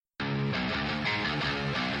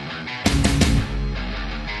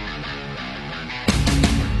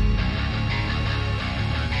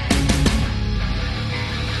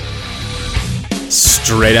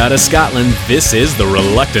Straight out of Scotland, this is the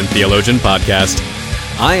Reluctant Theologian Podcast.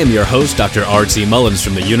 I am your host, Dr. R.T. Mullins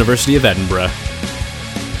from the University of Edinburgh.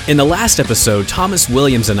 In the last episode, Thomas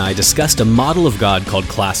Williams and I discussed a model of God called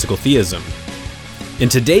classical theism. In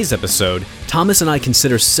today's episode, Thomas and I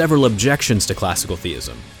consider several objections to classical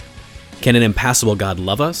theism. Can an impassible God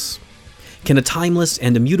love us? Can a timeless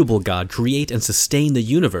and immutable God create and sustain the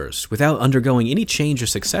universe without undergoing any change or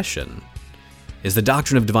succession? Is the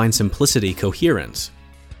doctrine of divine simplicity coherent?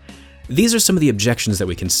 These are some of the objections that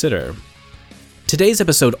we consider. Today's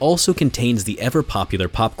episode also contains the ever-popular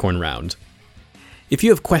popcorn round. If you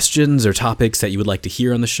have questions or topics that you would like to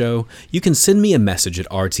hear on the show, you can send me a message at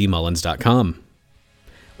rtmullins.com.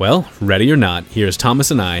 Well, ready or not, here's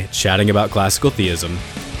Thomas and I chatting about classical theism.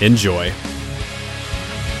 Enjoy.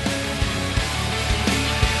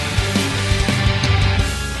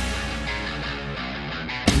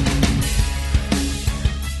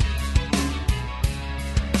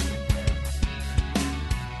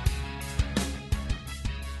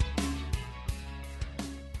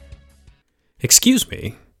 Excuse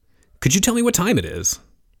me, could you tell me what time it is?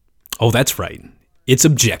 Oh, that's right. It's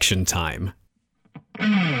objection time.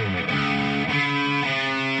 Objection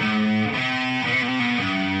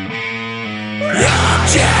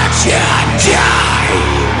time!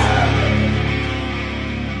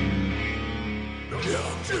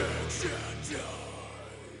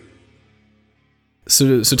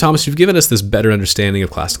 So Thomas, you've given us this better understanding of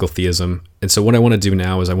classical theism, and so what I want to do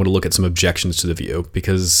now is I want to look at some objections to the view,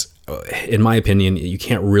 because in my opinion, you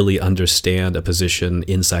can't really understand a position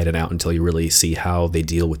inside and out until you really see how they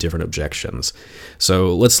deal with different objections.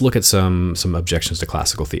 So let's look at some objections to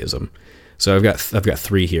classical theism. So I've got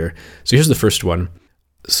three here. So here's the first one.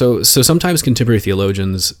 So sometimes contemporary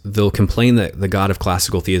theologians, they'll complain that the God of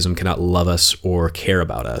classical theism cannot love us or care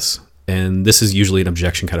about us. And this is usually an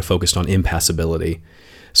objection kind of focused on impassibility.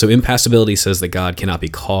 So impassibility says that God cannot be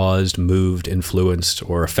caused, moved, influenced,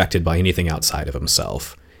 or affected by anything outside of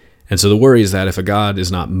himself. And so the worry is that if a God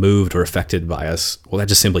is not moved or affected by us, well, that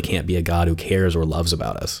just simply can't be a God who cares or loves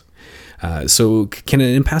about us. So can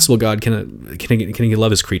an impassible God, can he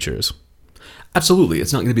love his creatures? Absolutely.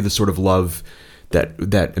 It's not going to be the sort of love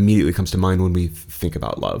that immediately comes to mind when we think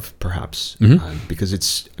about love, perhaps.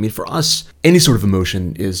 Because for us, any sort of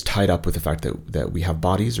emotion is tied up with the fact that we have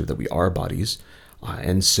bodies or that we are bodies.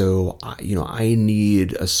 And so, I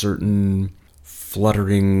need a certain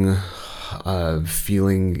fluttering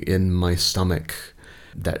feeling in my stomach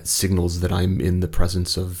that signals that I'm in the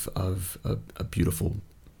presence of a beautiful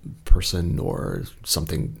person or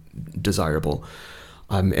something desirable.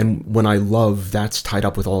 And when I love, that's tied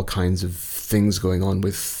up with all kinds of things going on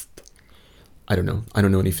with, I don't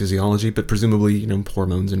know any physiology, but presumably,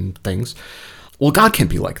 hormones and things. Well, God can't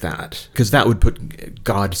be like that, because that would put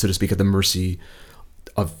God, so to speak, at the mercy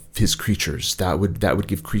of his creatures. That would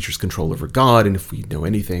give creatures control over God. And if we know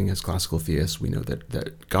anything as classical theists, we know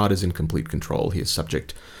that God is in complete control. He is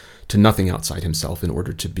subject to nothing outside himself in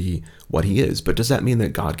order to be what he is. But does that mean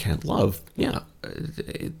that God can't love? Yeah.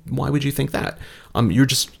 Why would you think that?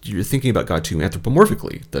 You're thinking about God too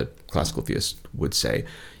anthropomorphically, the classical theist would say.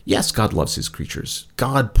 Yes, God loves his creatures.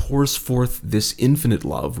 God pours forth this infinite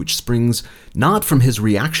love, which springs not from his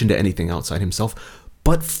reaction to anything outside himself,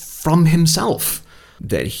 but from himself.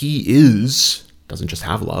 That he doesn't just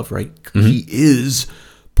have love, right? Mm-hmm. He is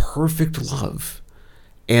perfect love.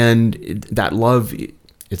 And that love,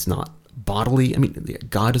 it's not bodily.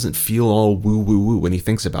 God doesn't feel all woo when he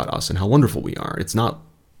thinks about us and how wonderful we are. It's not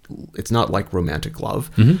like romantic love.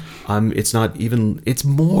 Mm-hmm. It's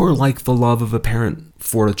more like the love of a parent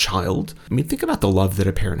for a child. Think about the love that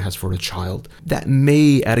a parent has for a child. That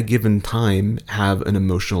may at a given time have an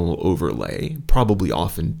emotional overlay, probably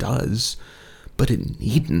often does, but it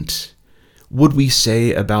needn't. Would we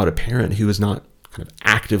say about a parent who is not kind of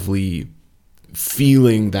actively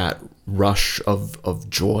feeling that rush of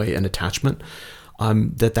joy and attachment,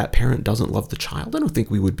 that parent doesn't love the child? I don't think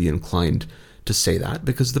we would be inclined to say that,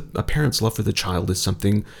 because a parent's love for the child is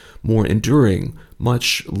something more enduring,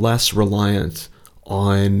 much less reliant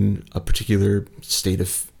on a particular state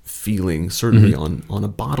of feeling, certainly mm-hmm. on a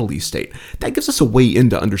bodily state. That gives us a way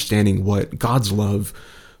into understanding what God's love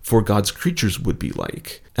for God's creatures would be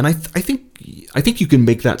like. And I think you can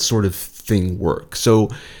make that sort of thing work. So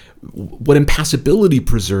what impassibility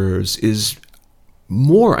preserves is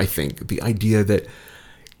more, I think, the idea that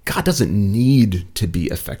God doesn't need to be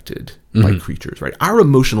affected mm-hmm. by creatures, right? Our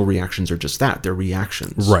emotional reactions are just that. They're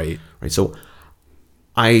reactions. Right. So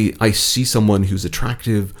I see someone who's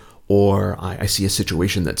attractive, or I see a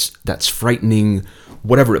situation that's frightening,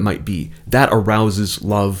 whatever it might be, that arouses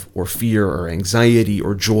love or fear or anxiety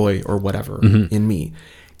or joy or whatever in me.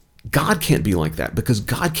 God can't be like that, because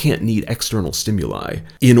God can't need external stimuli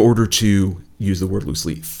in order to, use the word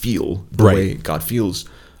loosely, feel the way God feels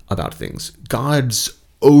about things. God's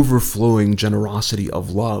overflowing generosity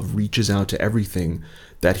of love reaches out to everything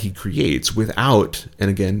that he creates without, and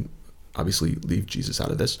again, obviously leave Jesus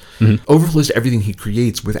out of this, overflows to everything he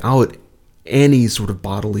creates without any sort of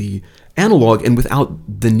bodily analog and without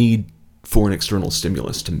the need for an external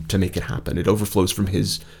stimulus to make it happen. It overflows from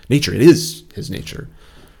his nature. It is his nature.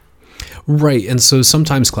 Right. And so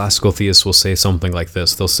sometimes classical theists will say something like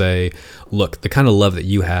this. They'll say, look, the kind of love that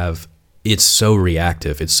you have, it's so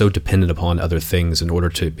reactive. It's so dependent upon other things in order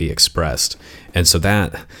to be expressed. And so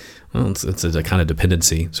that, well, it's a kind of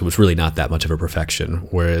dependency. So it's really not that much of a perfection.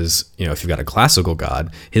 Whereas, if you've got a classical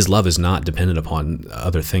God, his love is not dependent upon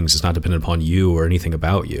other things. It's not dependent upon you or anything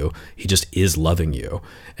about you. He just is loving you.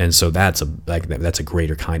 And so that's a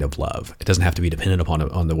greater kind of love. It doesn't have to be dependent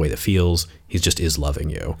on the way that feels. He just is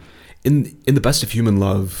loving you. In the best of human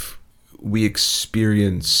love, we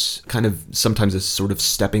experience kind of sometimes a sort of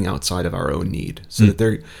stepping outside of our own need. So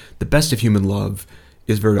that the best of human love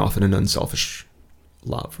is very often an unselfish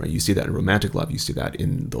love, right? You see that in romantic love. You see that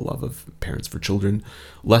in the love of parents for children.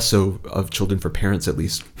 Less so of children for parents, at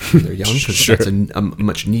least when they're young, because that's a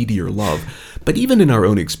much needier love. But even in our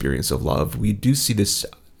own experience of love, we do see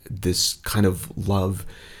this kind of love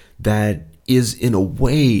that is in a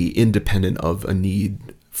way independent of a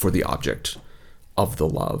need for the object of the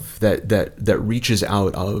love, that reaches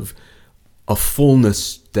out of a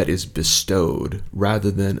fullness that is bestowed rather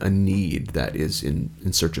than a need that is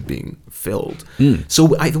in search of being filled. So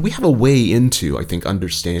we have a way into, I think,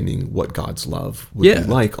 understanding what God's love would be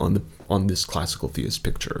like on this classical theist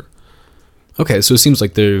picture. Okay, so it seems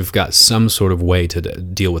like they've got some sort of way to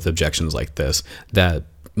deal with objections like this that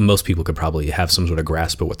most people could probably have some sort of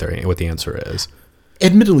grasp of what the answer is.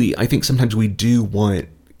 Admittedly, I think sometimes we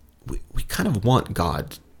kind of want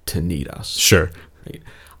God to need us. Sure. Right?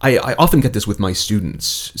 I often get this with my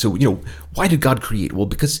students. So, why did God create? Well,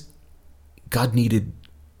 because God needed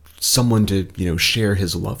someone to, share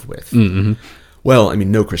his love with. Mm-hmm. Well, I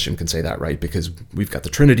mean, no Christian can say that, right? Because we've got the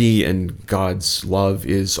Trinity, and God's love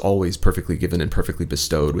is always perfectly given and perfectly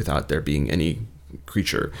bestowed without there being any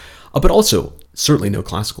creature. But also, certainly no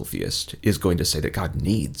classical theist is going to say that God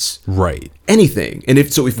needs anything. And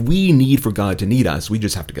if we need for God to need us, we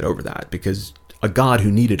just have to get over that, because a God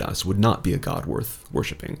who needed us would not be a God worth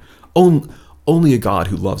worshiping. Only a God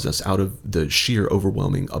who loves us out of the sheer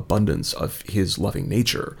overwhelming abundance of his loving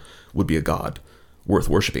nature would be a God worth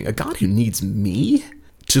worshiping. A God who needs me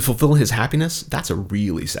to fulfill his happiness, that's a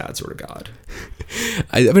really sad sort of God.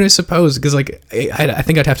 I mean, I suppose, because I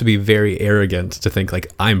think I'd have to be very arrogant to think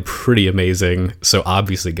I'm pretty amazing, so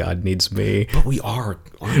obviously God needs me. But we are,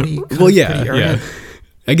 aren't we? Well, yeah.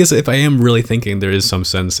 I guess if I am really thinking there is some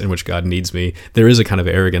sense in which God needs me, there is a kind of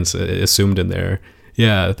arrogance assumed in there.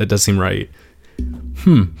 Yeah, that does seem right.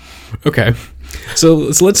 Okay. So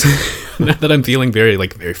let's, now that I'm feeling very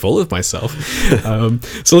full of myself,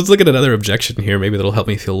 so let's look at another objection here. Maybe that'll help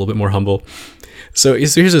me feel a little bit more humble. So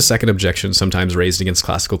here's a second objection sometimes raised against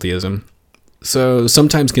classical theism. So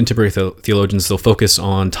sometimes contemporary theologians, they'll focus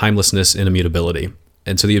on timelessness and immutability.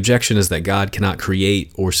 And so the objection is that God cannot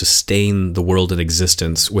create or sustain the world in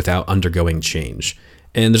existence without undergoing change.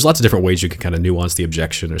 And there's lots of different ways you can kind of nuance the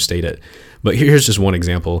objection or state it. But here's just one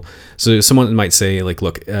example. So someone might say,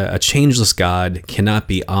 look, a changeless God cannot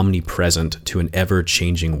be omnipresent to an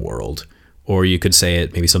ever-changing world. Or you could say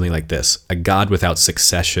it maybe something like this: a God without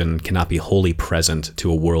succession cannot be wholly present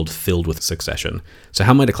to a world filled with succession. So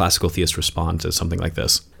how might a classical theist respond to something like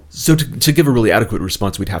this? So to give a really adequate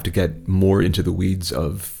response, we'd have to get more into the weeds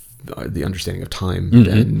of the understanding of time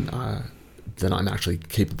than I'm actually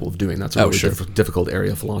capable of doing. That's a really difficult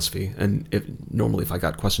area of philosophy. And normally if I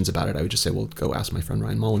got questions about it, I would just say, well, go ask my friend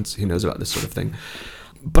Ryan Mullins. He knows about this sort of thing.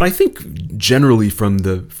 But I think generally from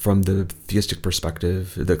the theistic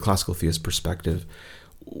perspective, the classical theist perspective,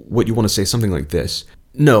 what you want to say is something like this: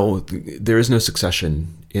 no, there is no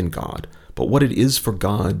succession in God. But what it is for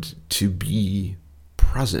God to be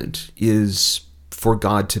present is for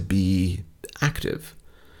God to be active.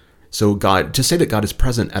 So to say that God is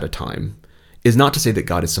present at a time is not to say that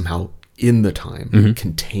God is somehow in the time,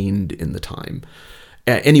 contained in the time.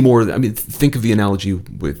 Anymore, I mean, think of the analogy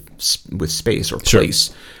with space or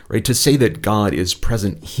place, right? To say that God is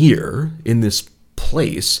present here in this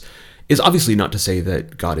place is obviously not to say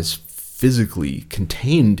that God is physically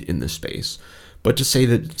contained in this space, but to say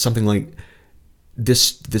that something like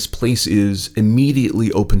this place is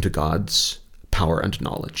immediately open to God's power and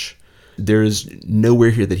knowledge. There is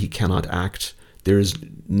nowhere here that he cannot act. There is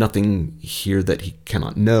nothing here that he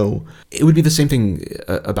cannot know. It would be the same thing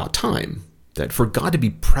about time, that for God to be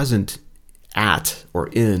present at or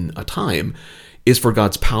in a time is for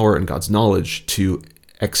God's power and God's knowledge to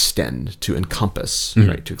extend, to encompass,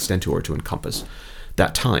 right? To extend to or to encompass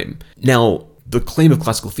that time. Now, the claim of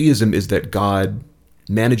classical theism is that God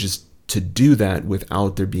manages to do that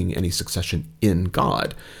without there being any succession in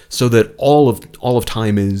God, so that all of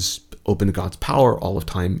time is open to God's power, all of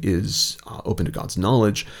time is open to God's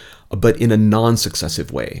knowledge, but in a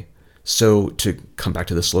non-successive way. So to come back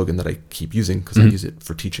to the slogan that I keep using, because I use it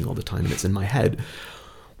for teaching all the time and it's in my head,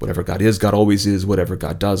 whatever God is, God always is. Whatever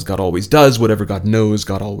God does, God always does. Whatever God knows,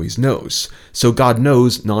 God always knows. So God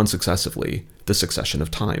knows non-successively the succession of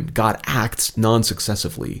time. God acts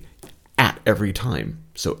non-successively at every time.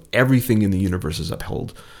 So everything in the universe is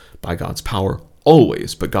upheld by God's power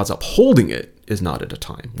always, but God's upholding it is not at a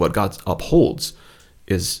time. What God upholds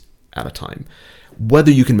is at a time.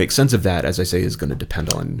 Whether you can make sense of that, as I say, is going to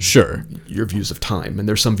depend on your views of time. And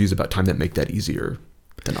there's some views about time that make that easier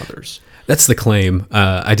than others. That's the claim.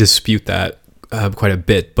 I dispute that quite a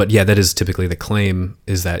bit. But yeah, that is typically the claim,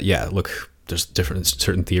 is that, yeah, look, there's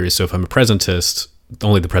certain theories. So if I'm a presentist,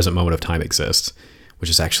 only the present moment of time exists, which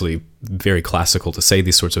is actually very classical to say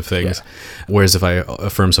these sorts of things. Yeah. Whereas if I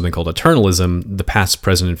affirm something called eternalism, the past,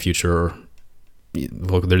 present, and future,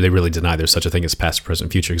 well, they really deny there's such a thing as past,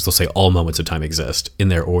 present, future, because they'll say all moments of time exist in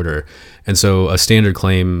their order. And so a standard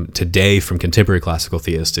claim today from contemporary classical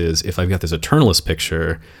theists is, if I've got this eternalist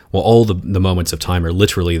picture, well, all the moments of time are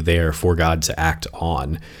literally there for God to act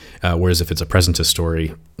on. Whereas if it's a presentist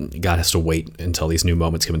story, God has to wait until these new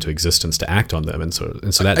moments come into existence to act on them. And so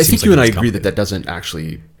that I seems think like you and I agree that doesn't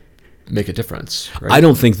actually make a difference, right? I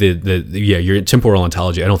don't think that your temporal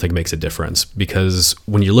ontology, I don't think makes a difference, because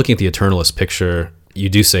when you're looking at the eternalist picture, you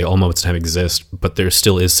do say all moments of time exist, but there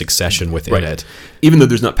still is succession within it. Even though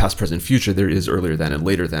there's not past, present, future, there is earlier than and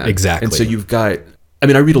later than. Exactly. And so you've got, I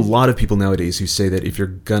mean, I read a lot of people nowadays who say that if you're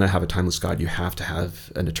going to have a timeless God, you have to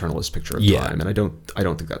have an eternalist picture of time. And I don't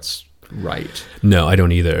think that's right. No, I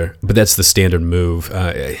don't either. But that's the standard move.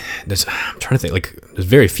 I'm trying to think. Like, there's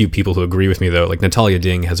very few people who agree with me, though. Like, Natalia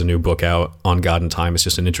Ding has a new book out on God and time. It's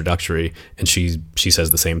just an introductory, and she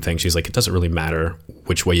says the same thing. She's like, it doesn't really matter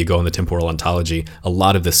which way you go in the temporal ontology. A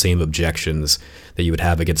lot of the same objections that you would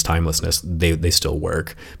have against timelessness, they still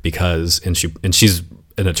work, because and she's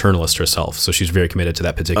an eternalist herself, so she's very committed to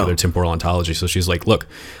that particular temporal ontology. So she's like, look,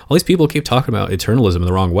 all these people keep talking about eternalism in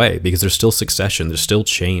the wrong way, because there's still succession, there's still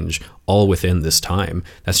change all within this time.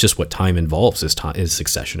 That's just what time involves, is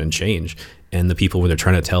succession and change. And the people, when they're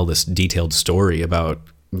trying to tell this detailed story about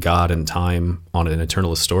God and time on an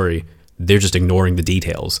eternalist story, they're just ignoring the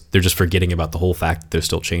details. They're just forgetting about the whole fact that there's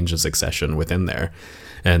still change and succession within there,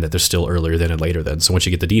 and that there's still earlier than and later than. So once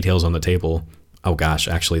you get the details on the table, oh gosh,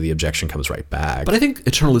 actually the objection comes right back. But I think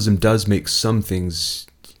eternalism does make some things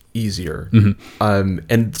easier.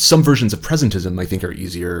 And some versions of presentism, I think, are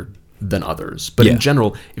easier than others. But in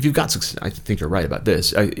general, if you've got I think you're right about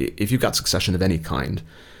this. If you've got succession of any kind,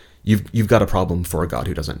 you've got a problem for a God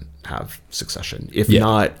who doesn't have succession. If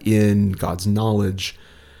not in God's knowledge,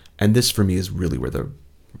 and this for me is really where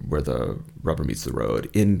the rubber meets the road,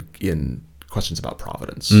 in questions about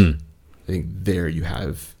providence. I think there you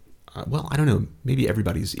have, well, I don't know, maybe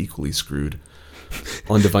everybody's equally screwed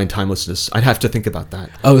on divine timelessness. I'd have to think about that.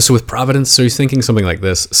 Oh, so with providence, so he's thinking something like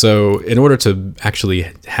this. So in order to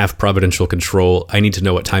actually have providential control, I need to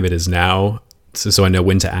know what time it is now, so I know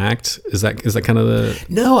when to act. Is that kind of the...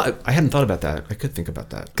 No, I hadn't thought about that. I could think about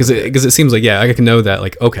that. Because it seems like, I can know that,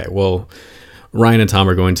 like, okay, well, Ryan and Tom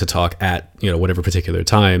are going to talk at, whatever particular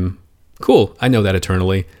time. Cool, I know that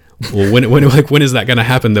eternally. Well, when is that going to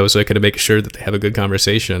happen, though, so I can make sure that they have a good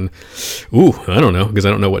conversation? Ooh, I don't know, because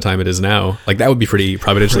I don't know what time it is now. Like, that would be pretty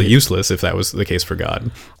providentially useless if that was the case for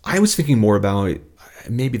God. I was thinking more about,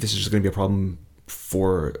 maybe this is just going to be a problem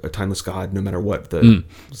for a timeless God, no matter what the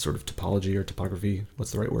sort of topology or topography,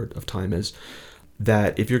 what's the right word, of time is,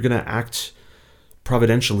 that if you're going to act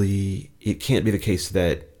providentially, it can't be the case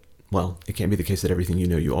that everything you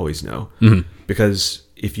know, you always know. Because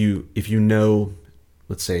if you know,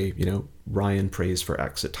 let's say, Ryan prays for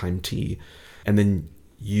X at time T, and then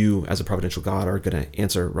you, as a providential God, are going to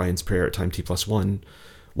answer Ryan's prayer at time T plus 1.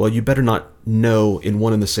 Well, you better not know in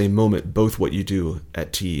one and the same moment both what you do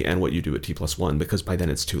at T and what you do at T plus 1, because by then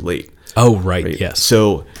it's too late. Oh, right? Yes.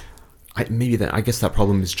 So I guess that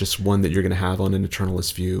problem is just one that you're going to have on an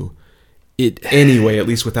eternalist view. anyway, at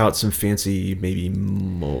least without some fancy, maybe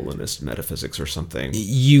Molinist metaphysics or something.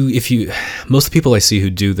 Most of the people I see who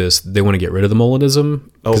do this, they want to get rid of the Molinism.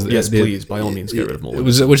 Oh, yes, please, by all means, get rid of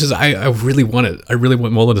Molinism. Which is, I really want it. I really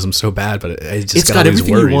want Molinism so bad, but it's got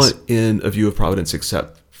everything worries. You want in a view of providence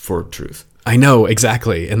except for truth. I know,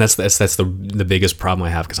 exactly. And that's the biggest problem I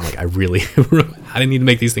have, because I'm like, I need to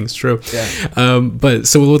make these things true. Yeah. But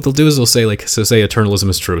so what they'll do is they'll say, like, so say eternalism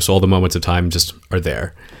is true, so all the moments of time just are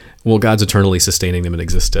there. Well, God's eternally sustaining them in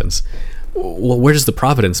existence. Well, where does the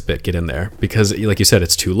providence bit get in there? Because, like you said,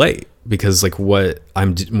 it's too late. Because, like, when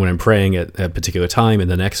I'm praying at a particular time, and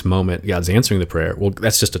the next moment God's answering the prayer, well,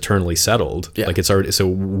 that's just eternally settled. Yeah. Like, it's already. So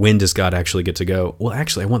when does God actually get to go? Well,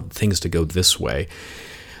 actually, I want things to go this way.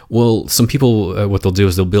 Well, some people, what they'll do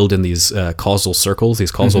is they'll build in these causal circles,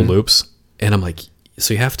 these causal loops, and I'm like,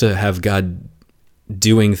 so you have to have God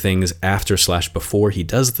doing things after/before he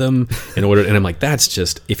does them in order, and I'm like, that's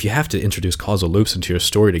just, if you have to introduce causal loops into your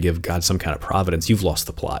story to give God some kind of providence, you've lost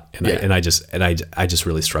the plot. And I just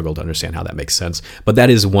really struggle to understand how that makes sense. But that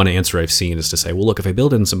is one answer I've seen, is to say, well, look, if I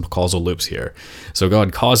build in some causal loops here, so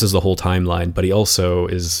God causes the whole timeline, but he also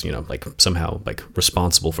is, like, somehow, like,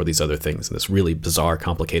 responsible for these other things in this really bizarre,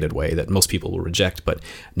 complicated way that most people will reject. But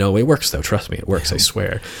no, it works though. Trust me, it works. I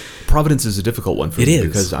swear. Providence is a difficult one for me. It is,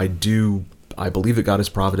 because I believe that God is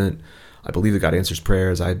provident. I believe that God answers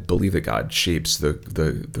prayers. I believe that God shapes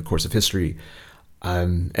the course of history.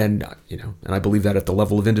 And I believe that at the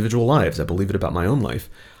level of individual lives. I believe it about my own life.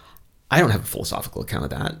 I don't have a philosophical account of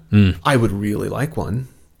that. I would really like one.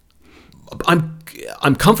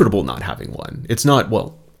 I'm comfortable not having one. It's not,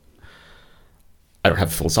 well, I don't have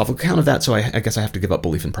a philosophical account of that, so I guess I have to give up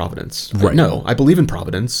belief in providence. Right. No, I believe in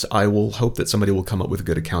providence. I will hope that somebody will come up with a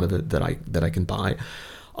good account of it that I can buy.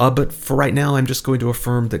 But for right now, I'm just going to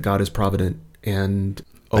affirm that God is provident and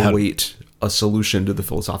await a solution to the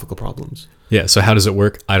philosophical problems. Yeah, so how does it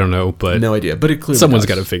work? I don't know, but... No idea, but it clearly someone's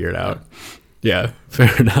got to figure it out. Yeah,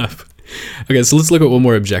 fair enough. Okay, so let's look at one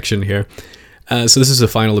more objection here. So this is a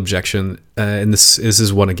final objection, and this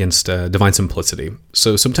is one against divine simplicity.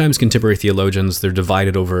 So sometimes contemporary theologians, they're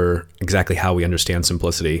divided over exactly how we understand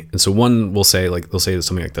simplicity. And so one will say, they'll say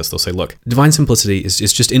something like this. They'll say, look, divine simplicity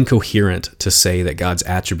is just incoherent to say that God's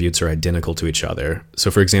attributes are identical to each other.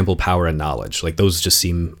 So for example, power and knowledge, like those just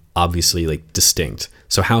seem obviously like distinct.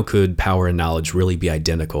 So how could power and knowledge really be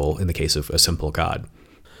identical in the case of a simple God?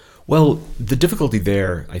 Well, the difficulty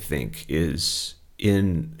there, I think, is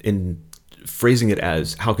in phrasing it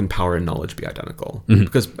as, how can power and knowledge be identical?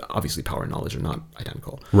 Because obviously power and knowledge are not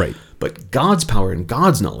identical. Right. But God's power and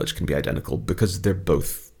God's knowledge can be identical because they're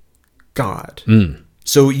both God.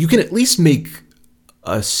 So you can at least make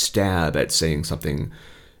a stab at saying something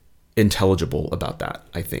intelligible about that,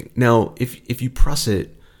 I think. Now, if you press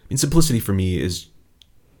it, simplicity for me is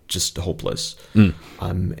just hopeless.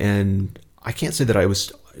 And I can't say that I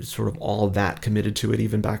was sort of all that committed to it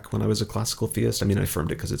even back when I was a classical theist. I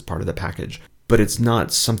affirmed it because it's part of the package, but it's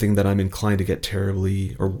not something that I'm inclined to get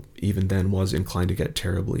terribly, or even then was inclined to get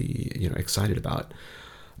terribly, excited about,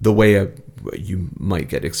 the way you might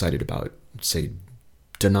get excited about, say,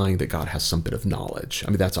 denying that God has some bit of knowledge.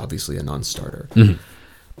 That's obviously a non-starter.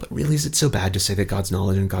 But really, is it so bad to say that God's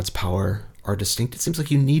knowledge and God's power are distinct? It seems like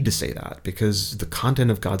you need to say that, because the content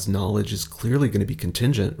of God's knowledge is clearly going to be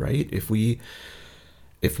contingent, right? If we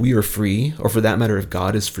are free, or for that matter, if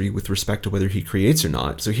God is free with respect to whether he creates or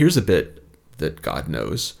not. So here's a bit that God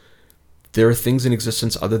knows. There are things in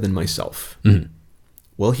existence other than myself.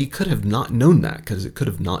 Well, he could have not known that, because it could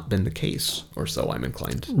have not been the case, or so I'm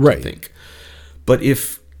inclined to think. But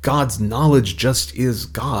if God's knowledge just is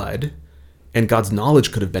God, and God's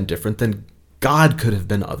knowledge could have been different, then God could have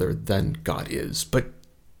been other than God is. But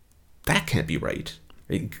that can't be right.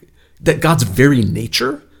 That God's very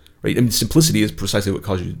nature, right? Simplicity is precisely what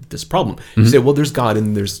causes you this problem. You say, well, there's God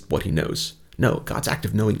and there's what he knows. No, God's act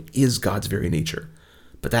of knowing is God's very nature.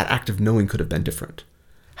 But that act of knowing could have been different.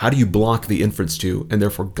 How do you block the inference to, and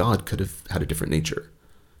therefore God could have had a different nature?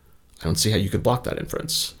 I don't see how you could block that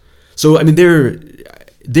inference. So,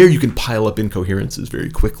 there you can pile up incoherences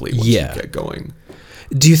very quickly once you get going.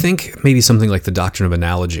 Do you think maybe something like the doctrine of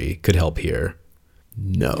analogy could help here?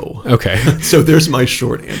 No. Okay. So there's my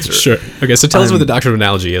short answer. Sure. Okay, so tell us what the doctrine of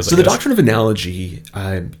analogy is. So the doctrine of analogy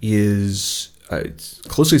is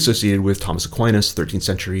closely associated with Thomas Aquinas, 13th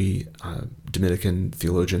century Dominican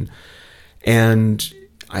theologian. And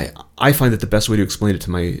I find that the best way to explain it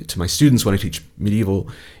to my students when I teach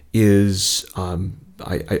medieval is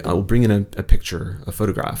I'll bring in a picture, a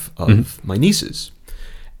photograph of my nieces,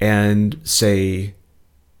 and say,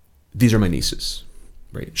 these are my nieces.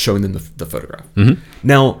 right? Showing them the photograph.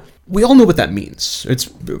 Now, we all know what that means.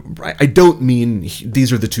 I don't mean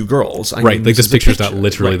these are the two girls. I mean, like this picture's not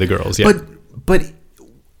literally the girls. Yeah. But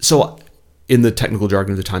so in the technical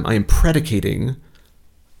jargon of the time, I am predicating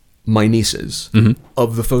my nieces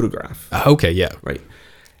of the photograph. Okay, yeah. Right.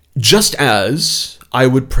 Just as I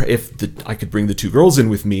would, I could bring the two girls in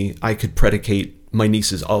with me, I could predicate my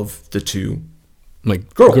nieces of the two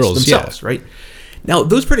girls themselves, right? Now,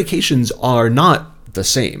 those predications are not the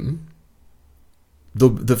same.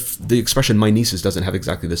 The expression "my nieces" doesn't have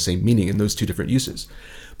exactly the same meaning in those two different uses,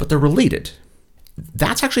 but they're related.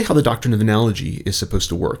 That's actually how the doctrine of analogy is supposed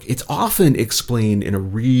to work. It's often explained in a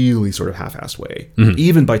really sort of half-assed way,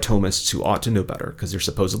 even by Thomists who ought to know better, because they're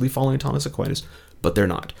supposedly following Thomas Aquinas, but they're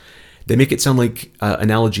not. They make it sound like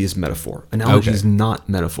analogy is metaphor. Analogy is not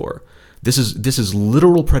metaphor. This is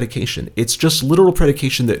literal predication. It's just literal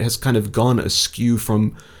predication that has kind of gone askew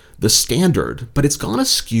from the standard, but it's gone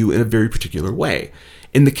askew in a very particular way.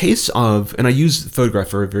 In the case of, and I use the photograph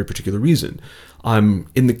for a very particular reason,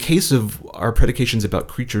 in the case of our predications about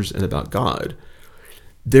creatures and about God,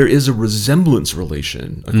 there is a resemblance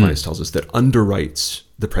relation, Aquinas tells us, that underwrites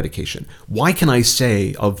the predication. Why can I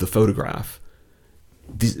say of the photograph,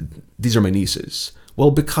 these are my nieces?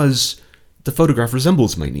 Well, because the photograph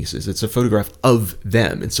resembles my nieces. It's a photograph of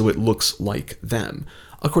them, and so it looks like them.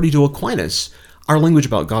 According to Aquinas, our language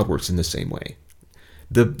about God works in the same way.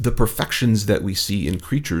 The perfections that we see in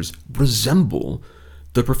creatures resemble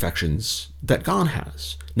the perfections that God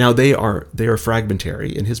has. Now they are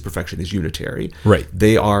fragmentary, and his perfection is unitary. Right.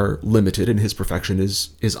 They are limited, and his perfection is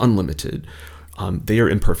unlimited. They are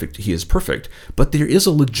imperfect, he is perfect. But there is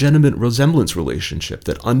a legitimate resemblance relationship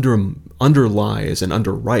that underlies and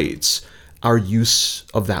underwrites our use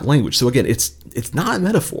of that language. So again, it's not a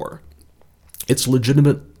metaphor. It's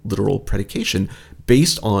legitimate literal predication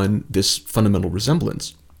based on this fundamental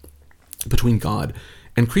resemblance between God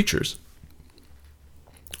and creatures.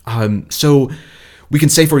 So we can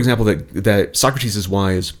say, for example, that Socrates is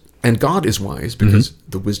wise and God is wise because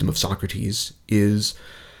the wisdom of Socrates is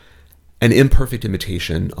an imperfect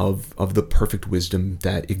imitation of the perfect wisdom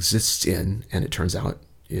that exists in, and it turns out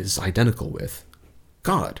is identical with,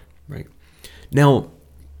 God, right? Now,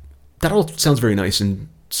 that all sounds very nice, and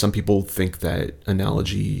some people think that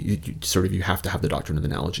analogy, you have to have the doctrine of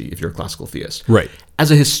analogy if you're a classical theist. Right.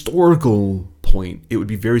 As a historical point, it would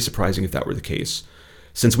be very surprising if that were the case,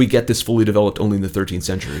 since we get this fully developed only in the 13th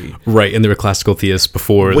century. Right, and there were classical theists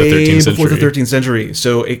before the 13th century. Way before the 13th century.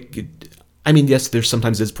 So, yes, there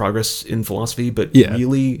sometimes is progress in philosophy, but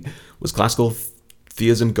really was classical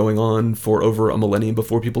theism going on for over a millennium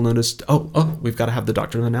before people noticed, we've got to have the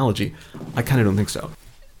doctrine of analogy? I kind of don't think so.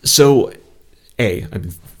 So,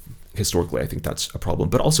 historically, I think that's a problem.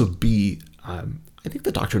 But also, B, I think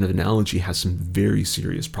the doctrine of analogy has some very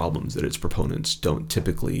serious problems that its proponents don't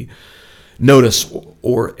typically notice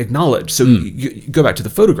or acknowledge. So you go back to the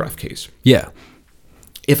photograph case. Yeah.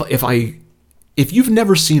 If you've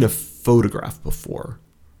never seen a photograph before,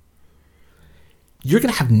 you're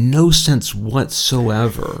going to have no sense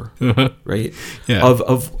whatsoever, right? Yeah.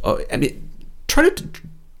 Try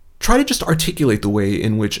to just articulate the way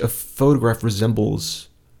in which a photograph resembles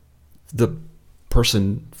the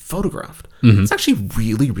person photographed. It's actually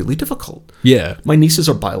really, really difficult. Yeah. My nieces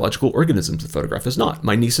are biological organisms. The photograph is not.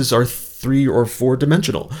 My nieces are 3 or 4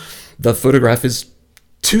 dimensional. The photograph is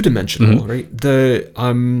 2-dimensional, right?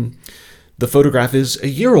 The photograph is a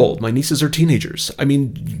year old. My nieces are teenagers. I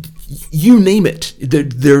mean, you name it.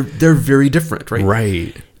 They're very different, right?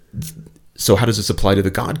 Right. So how does this apply to the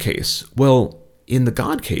God case? Well, in the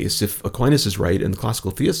God case, if Aquinas is right and the classical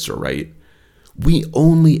theists are right, we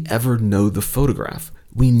only ever know the photograph.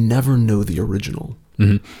 We never know the original.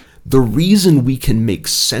 The reason we can make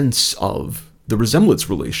sense of the resemblance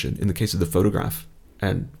relation in the case of the photograph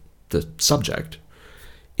and the subject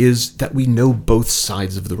is that we know both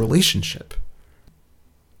sides of the relationship.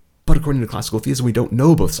 But according to classical theism, we don't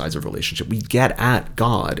know both sides of the relationship. We get at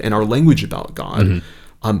God and our language about God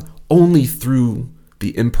only through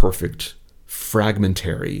the imperfect,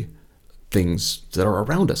 fragmentary things that are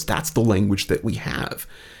around us. That's the language that we have.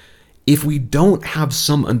 If we don't have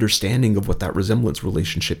some understanding of what that resemblance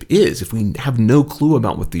relationship is, if we have no clue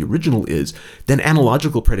about what the original is, then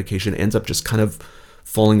analogical predication ends up just kind of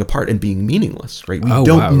falling apart and being meaningless, right? We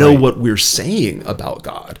don't know what we're saying about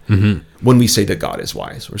God when we say that God is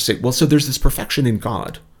wise. Or say, well, so there's this perfection in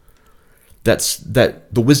God that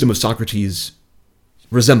the wisdom of Socrates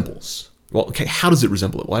resembles. Well, okay, how does it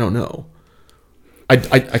resemble it? Well, I don't know. I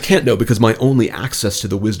can't know because my only access to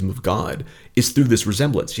the wisdom of God is through this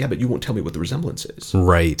resemblance. Yeah, but you won't tell me what the resemblance is.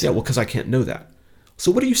 Right. Yeah, well, because I can't know that. So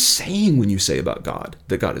what are you saying when you say about God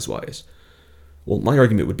that God is wise? Well, my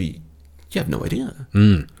argument would be, you have no idea.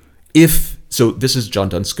 So this is John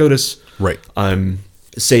Duns Scotus, Right.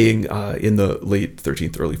 saying in the late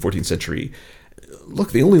 13th, early 14th century,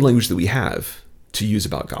 look, the only language that we have to use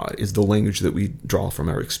about God is the language that we draw from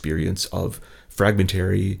our experience of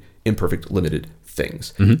fragmentary, imperfect, limited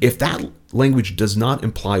things. If that language does not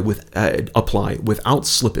apply without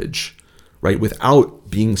slippage, right, without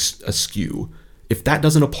being askew, if that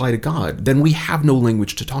doesn't apply to God, then we have no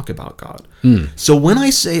language to talk about God. So when I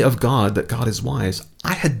say of God that God is wise,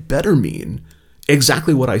 I had better mean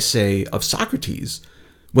exactly what I say of Socrates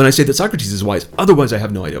when I say that Socrates is wise. Otherwise, I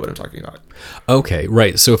have no idea what I'm talking about. Okay,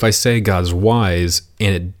 right. So if I say God's wise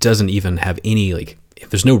and it doesn't even have any, if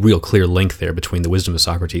there's no real clear link there between the wisdom of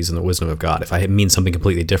Socrates and the wisdom of God, if I mean something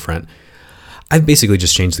completely different, I've basically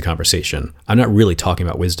just changed the conversation. I'm not really talking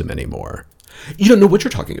about wisdom anymore. You don't know what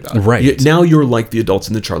you're talking about. Right. Now you're like the adults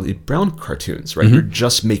in the Charlie Brown cartoons, right? You're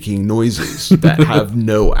just making noises that have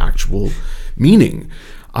no actual meaning.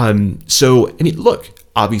 So, I mean, look,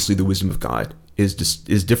 obviously the wisdom of God is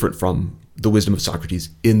different from the wisdom of Socrates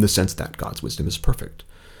in the sense that God's wisdom is perfect.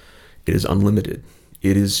 It is unlimited.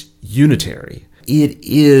 It is unitary. It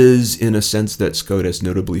is, in a sense that Scotus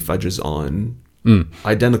notably fudges on,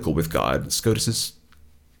 identical with God. Scotus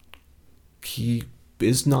he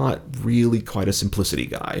is not really quite a simplicity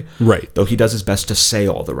guy. Right. Though he does his best to say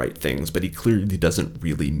all the right things, but he clearly doesn't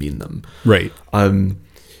really mean them. Right.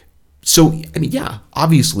 So, I mean, yeah,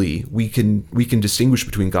 obviously we can distinguish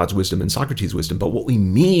between God's wisdom and Socrates' wisdom, but what we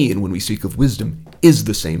mean when we speak of wisdom is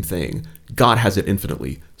the same thing. God has it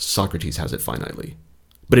infinitely. Socrates has it finitely.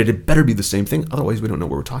 But it had better be the same thing, otherwise we don't know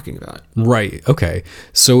what we're talking about. Right. Okay.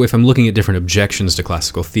 So if I'm looking at different objections to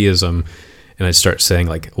classical theism, and I start saying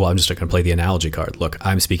well, I'm just going to play the analogy card. Look,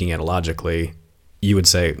 I'm speaking analogically. You would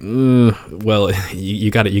say, well,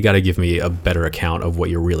 you got to give me a better account of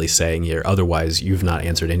what you're really saying here. Otherwise, you've not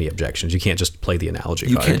answered any objections. You can't just play the analogy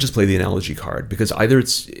card. You can't just play the analogy card because either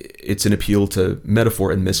it's an appeal to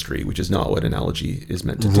metaphor and mystery, which is not what analogy is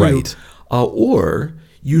meant to do. Right. Or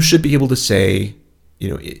you should be able to say,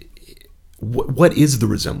 what is the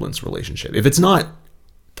resemblance relationship? If it's not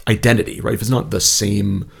identity, right? If it's not the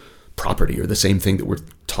same property or the same thing that we're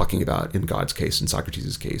talking about in God's case and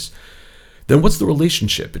Socrates' case, then what's the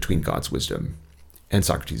relationship between God's wisdom and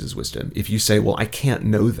Socrates' wisdom? If you say, well, I can't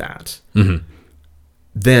know that,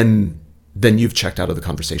 then you've checked out of the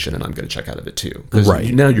conversation and I'm going to check out of it too. Because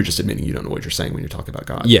now you're just admitting you don't know what you're saying when you're talking about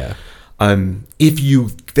God. Yeah. If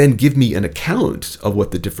you then give me an account of what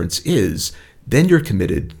the difference is, then you're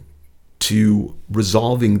committed to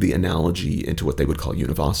resolving the analogy into what they would call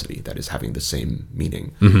univocity, that is having the same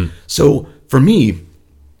meaning. So for me,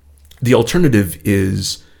 the alternative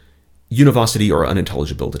is univocity or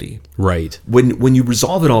unintelligibility. Right. When you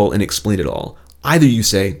resolve it all and explain it all, either you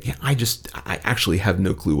say, yeah, I actually have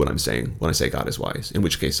no clue what I'm saying when I say God is wise, in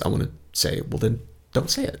which case I want to say, well, then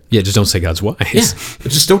don't say it. Yeah, just don't say God's wise. Yeah,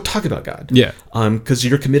 just don't talk about God. Yeah. Because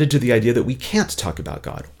you're committed to the idea that we can't talk about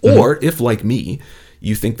God. Or if, like me,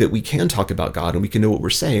 you think that we can talk about God and we can know what we're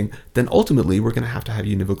saying, then ultimately we're going to have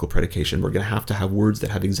univocal predication. We're going to have words that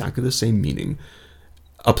have exactly the same meaning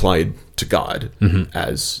applied to God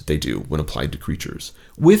as they do when applied to creatures.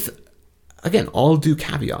 With, again, all due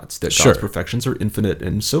caveats that God's perfections are infinite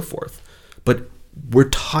and so forth. But we're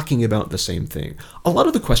talking about the same thing. A lot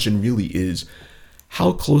of the question really is,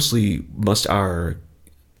 how closely must our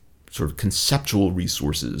sort of conceptual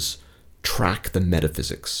resources track the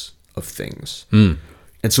metaphysics of things?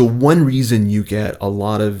 And so one reason you get a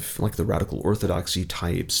lot of like the radical orthodoxy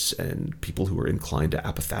types and people who are inclined to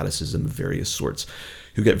apatheticism of various sorts,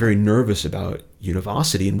 who get very nervous about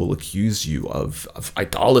univocity and will accuse you of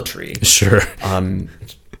idolatry. Sure.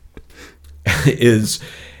 Is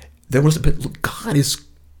there was, but God is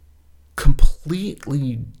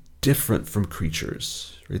completely different from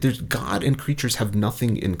creatures. Right? God and creatures have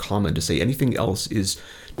nothing in common. To say anything else is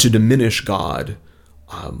to diminish God.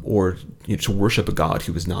 Or to worship a God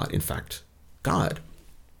who is not, in fact, God.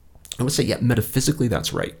 I would say, yeah, metaphysically,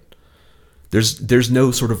 that's right. There's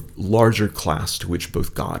no sort of larger class to which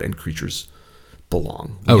both God and creatures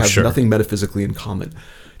belong. We have nothing metaphysically in common.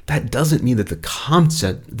 That doesn't mean that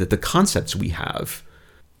the concepts we have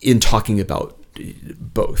in talking about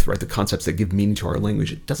both, right, the concepts that give meaning to our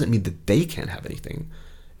language, it doesn't mean that they can't have anything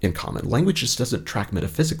in common. Language just doesn't track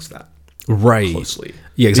metaphysics that closely.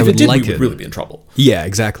 Yeah, because I would like it. We would really be in trouble. Yeah,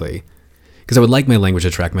 exactly. Because I would like my language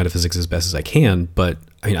to track metaphysics as best as I can, but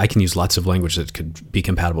I mean, I can use lots of language that could be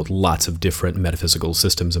compatible with lots of different metaphysical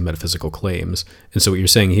systems and metaphysical claims. And so what you're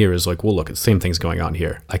saying here is like, well, look, the same thing's going on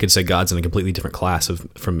here. I could say God's in a completely different class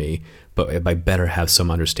from me, but I better have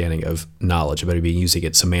some understanding of knowledge. I better be using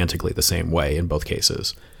it semantically the same way in both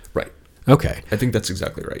cases. Right. Okay. I think that's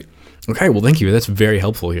exactly right. Okay, well, thank you. That's very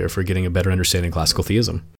helpful here for getting a better understanding of classical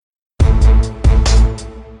theism.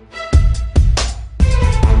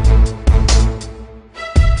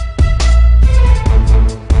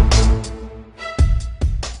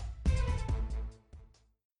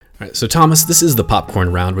 All right, so Thomas, this is the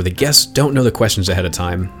popcorn round where the guests don't know the questions ahead of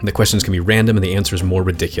time. The questions can be random and the answers more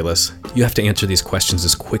ridiculous. You have to answer these questions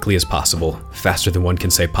as quickly as possible, faster than one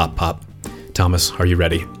can say pop pop. Thomas, are you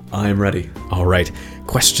ready? I am ready. All right,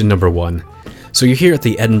 question number 1. So you're here at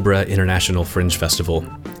the Edinburgh International Fringe Festival.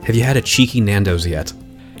 Have you had a cheeky Nando's yet?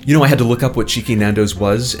 You know, I had to look up what cheeky Nando's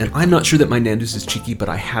was, and I'm not sure that my Nando's is cheeky, but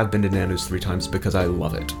I have been to Nando's 3 times because I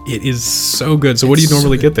love it. It is so good. So what do you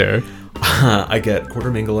normally get there? I get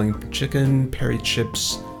quarter mangling chicken, peri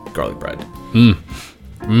chips, garlic bread.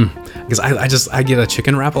 Because I get a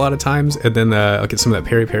chicken wrap a lot of times, and then I'll get some of that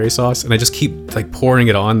peri sauce, and I just keep like pouring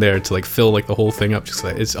it on there to like fill like the whole thing up. Just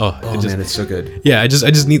like Man, it's so good. Yeah,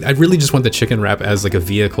 I really just want the chicken wrap as like a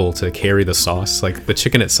vehicle to carry the sauce. Like the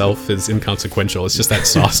chicken itself is inconsequential. It's just that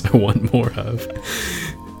sauce I want more of.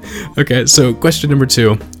 Okay, so question number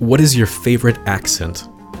 2. What is your favorite accent?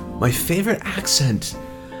 My favorite accent?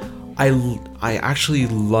 I actually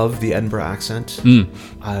love the Edinburgh accent.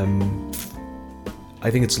 I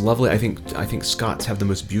think it's lovely. I think Scots have the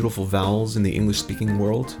most beautiful vowels in the English-speaking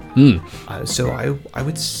world. So I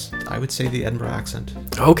would say the Edinburgh accent.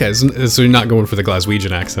 Okay, so you're not going for the Glaswegian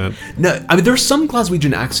accent. No, I mean there's some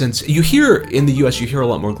Glaswegian accents. You hear in the U.S. you hear a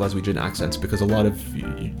lot more Glaswegian accents because a lot of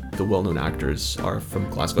the well-known actors are from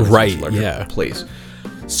Glasgow, right? Larger Yeah. place.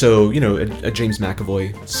 So a James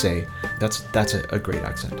McAvoy, say that's a great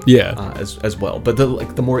accent. Yeah. As well, but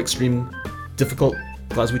the more extreme, difficult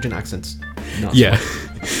Glaswegian accents. Yeah,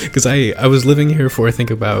 because I was living here for I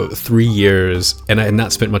think about 3 years, and I had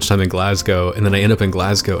not spent much time in Glasgow, and then I ended up in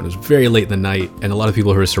Glasgow, and it was very late in the night, and a lot of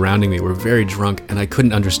people who were surrounding me were very drunk, and I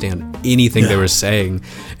couldn't understand anything they were saying,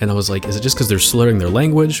 and I was like, is it just because they're slurring their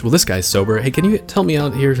language? Well, this guy's sober. Hey, can you help me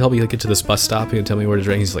out here, help me get to this bus stop and tell me where to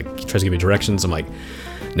drink? He's like, he tries to give me directions. I'm like,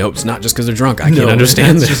 nope, it's not just because they're drunk. I can't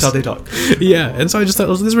understand this. It's just how they talk. Yeah, and so I just thought,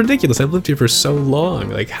 this is ridiculous. I've lived here for so long.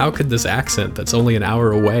 Like, how could this accent that's only an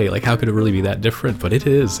hour away, like, how could it really be that different? But it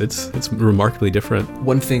is. It's remarkably different.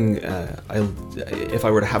 One thing, if I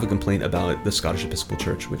were to have a complaint about the Scottish Episcopal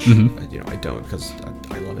Church, which I don't because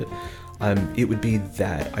I love it, it would be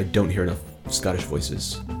that I don't hear enough Scottish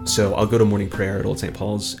voices. So I'll go to morning prayer at Old St.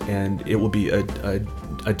 Paul's, and it will be a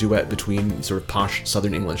duet between sort of posh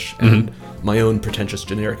Southern English and my own pretentious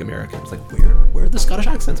generic American. It's like, where are the Scottish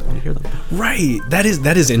accents? I want to hear them. Right. That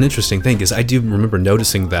is an interesting thing, because I do remember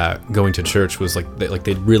noticing that going to church was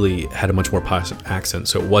they really had a much more posh accent,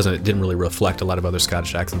 so it didn't really reflect a lot of other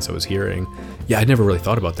Scottish accents I was hearing. Yeah, I'd never really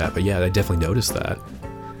thought about that, but yeah, I definitely noticed that.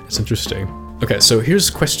 It's interesting. Okay, so here's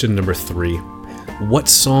question number 3. What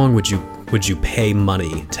song would you pay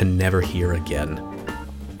money to never hear again?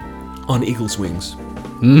 On Eagle's Wings.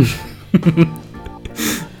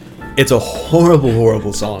 It's a horrible,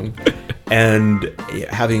 horrible song. And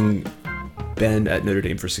having been at Notre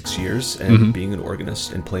Dame for 6 years and being an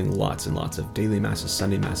organist and playing lots and lots of daily masses,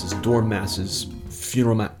 Sunday masses, dorm masses,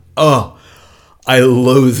 funeral mass. Oh, I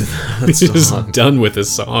loathe that song. Just done with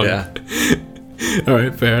this song. Yeah. All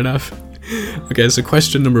right, fair enough. Okay, so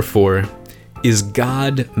question number 4. Is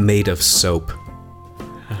God made of soap?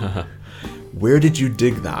 Where did you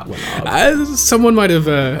dig that one up? I might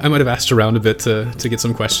have asked around a bit to get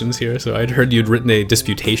some questions here. So I'd heard you'd written a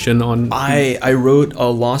disputation on. I wrote a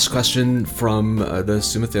lost question from the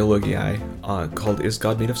Summa Theologiae called "Is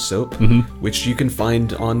God Made of Soap?" Which you can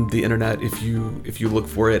find on the internet if you look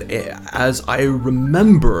for it. As I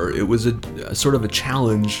remember, it was a sort of a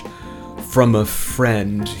challenge from a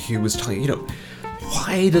friend. He was telling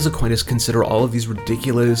why does Aquinas consider all of these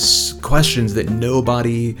ridiculous questions that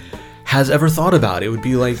nobody has ever thought about? It would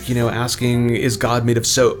be like, asking, is God made of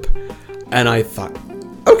soap? And I thought,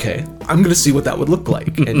 okay, I'm going to see what that would look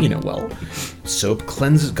like. And, soap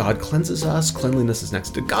cleanses, God cleanses us, cleanliness is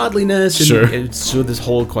next to godliness. And, sure. And so this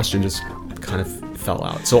whole question just kind of fell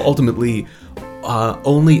out. So ultimately,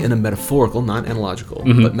 only in a metaphorical, not analogical,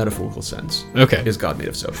 but metaphorical sense, is God made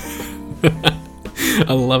of soap.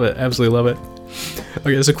 I love it. Absolutely love it.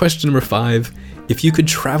 Okay, so question number 5. If you could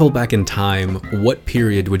travel back in time, what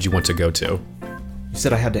period would you want to go to? You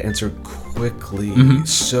said I had to answer quickly,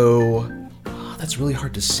 so that's really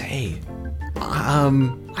hard to say. I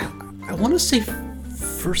want to say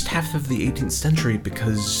first half of the 18th century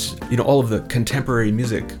because, all of the contemporary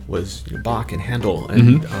music was Bach and Handel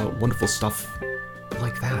and wonderful stuff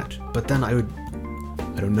like that. But then I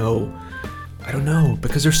don't know. I don't know,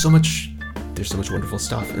 because there's so much wonderful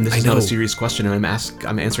stuff, and this is not a serious question, and I'm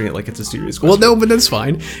answering it like it's a serious question. Well, no, but that's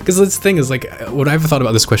fine, because the thing is, like, when I've thought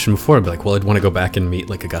about this question before, I'd be like, well, I'd want to go back and meet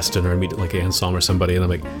like Augustine or meet like Anselm or somebody, and I'm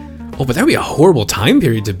like, oh, but that would be a horrible time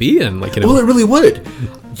period to be in, like, you know. Well, it really would.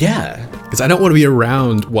 Yeah. Because I don't want to be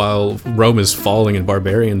around while Rome is falling and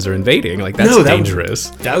barbarians are invading. Like, that's dangerous.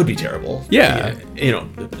 That would be terrible. Yeah. You know,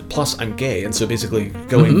 plus I'm gay, and so basically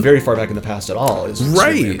going very far back in the past at all is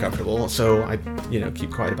extremely uncomfortable. So I, keep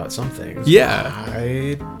quiet about some things. Yeah.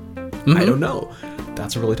 I don't know.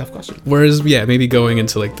 That's a really tough question. Whereas, maybe going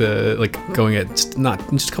into going at just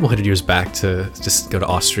a couple hundred years back to just go to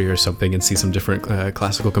Austria or something and see some different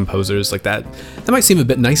classical composers like that. That might seem a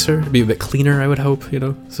bit nicer, be a bit cleaner, I would hope,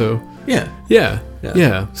 So yeah.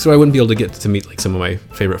 So I wouldn't be able to get to meet like some of my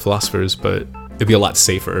favorite philosophers, but it'd be a lot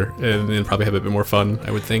safer and probably have a bit more fun,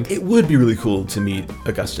 I would think. It would be really cool to meet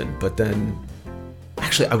Augustine, but then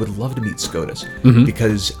actually I would love to meet Scotus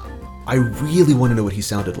because I really want to know what he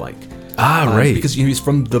sounded like. Right. Because he's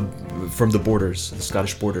from the borders, the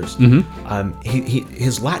Scottish borders.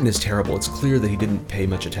 His Latin is terrible. It's clear that he didn't pay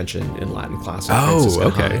much attention in Latin class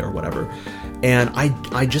or whatever. And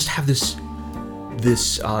I just have this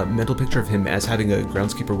mental picture of him as having a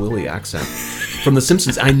Groundskeeper Willie accent from The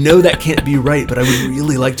Simpsons. I know that can't be right, but I would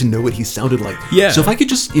really like to know what he sounded like. Yeah. So if I could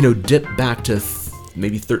just dip back to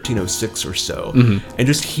maybe 1306 or so and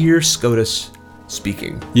just hear Scotus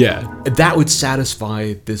speaking, that would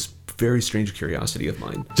satisfy this very strange curiosity of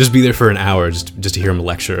mine. Just be there for an hour, just to hear him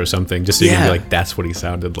lecture or something, just so you can be like, that's what he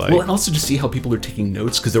sounded like. Well, and also to see how people are taking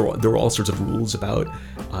notes, because there were all sorts of rules about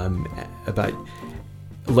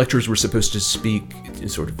lecturers were supposed to speak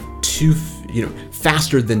sort of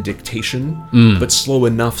faster than dictation, but slow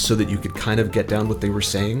enough so that you could kind of get down what they were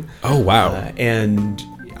saying. Oh wow! And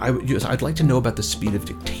I'd like to know about the speed of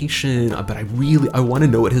dictation, but I want to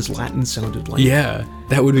know what his Latin sounded like. Yeah,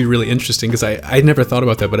 that would be really interesting, because I never thought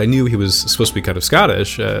about that, but I knew he was supposed to be kind of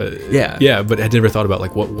Scottish. Yeah, but I never thought about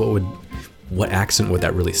like what accent would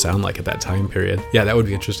that really sound like at that time period. Yeah, that would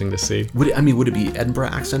be interesting to see. Would it be Edinburgh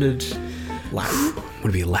accented Latin? Would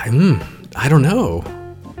it be Latin? I don't know.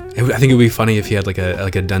 I think it would be funny if he had like a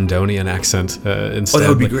Dundonian accent instead. Oh, that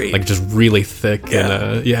would be great. Like just really thick.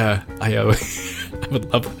 Yeah. And I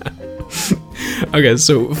would love that. Okay,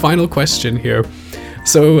 so final question here.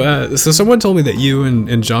 So someone told me that you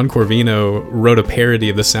and John Corvino wrote a parody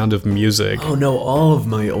of The Sound of Music. Oh no, all of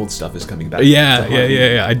my old stuff is coming back.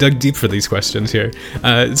 Yeah. I dug deep for these questions here.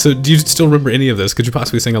 So do you still remember any of this? Could you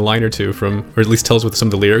possibly sing a line or two from, or at least tell us what some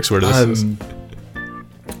of the lyrics were to this?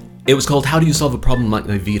 It was called "How Do You Solve a Problem Like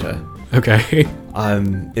My Vita?" Okay.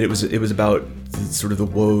 And it was about sort of the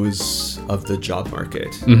woes of the job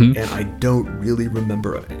market, and I don't really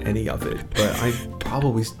remember any of it, but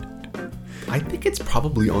I think it's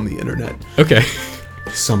probably on the internet. Okay.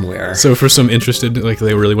 Somewhere. So for some interested, like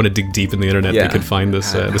they really want to dig deep in the internet, they could find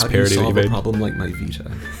this this parody that you made. How do you solve a problem like my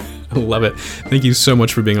Vita? I love it. Thank you so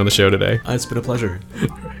much for being on the show today. It's been a pleasure.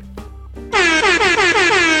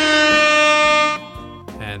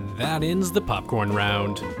 And that ends the popcorn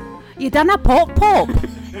round. You done a pop.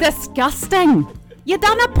 Disgusting. You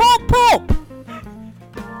done a pop.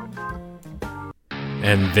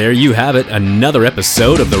 And there you have it, another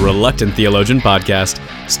episode of the Reluctant Theologian podcast.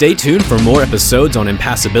 Stay tuned for more episodes on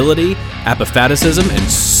impassibility, apophaticism, and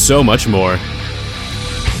so much more.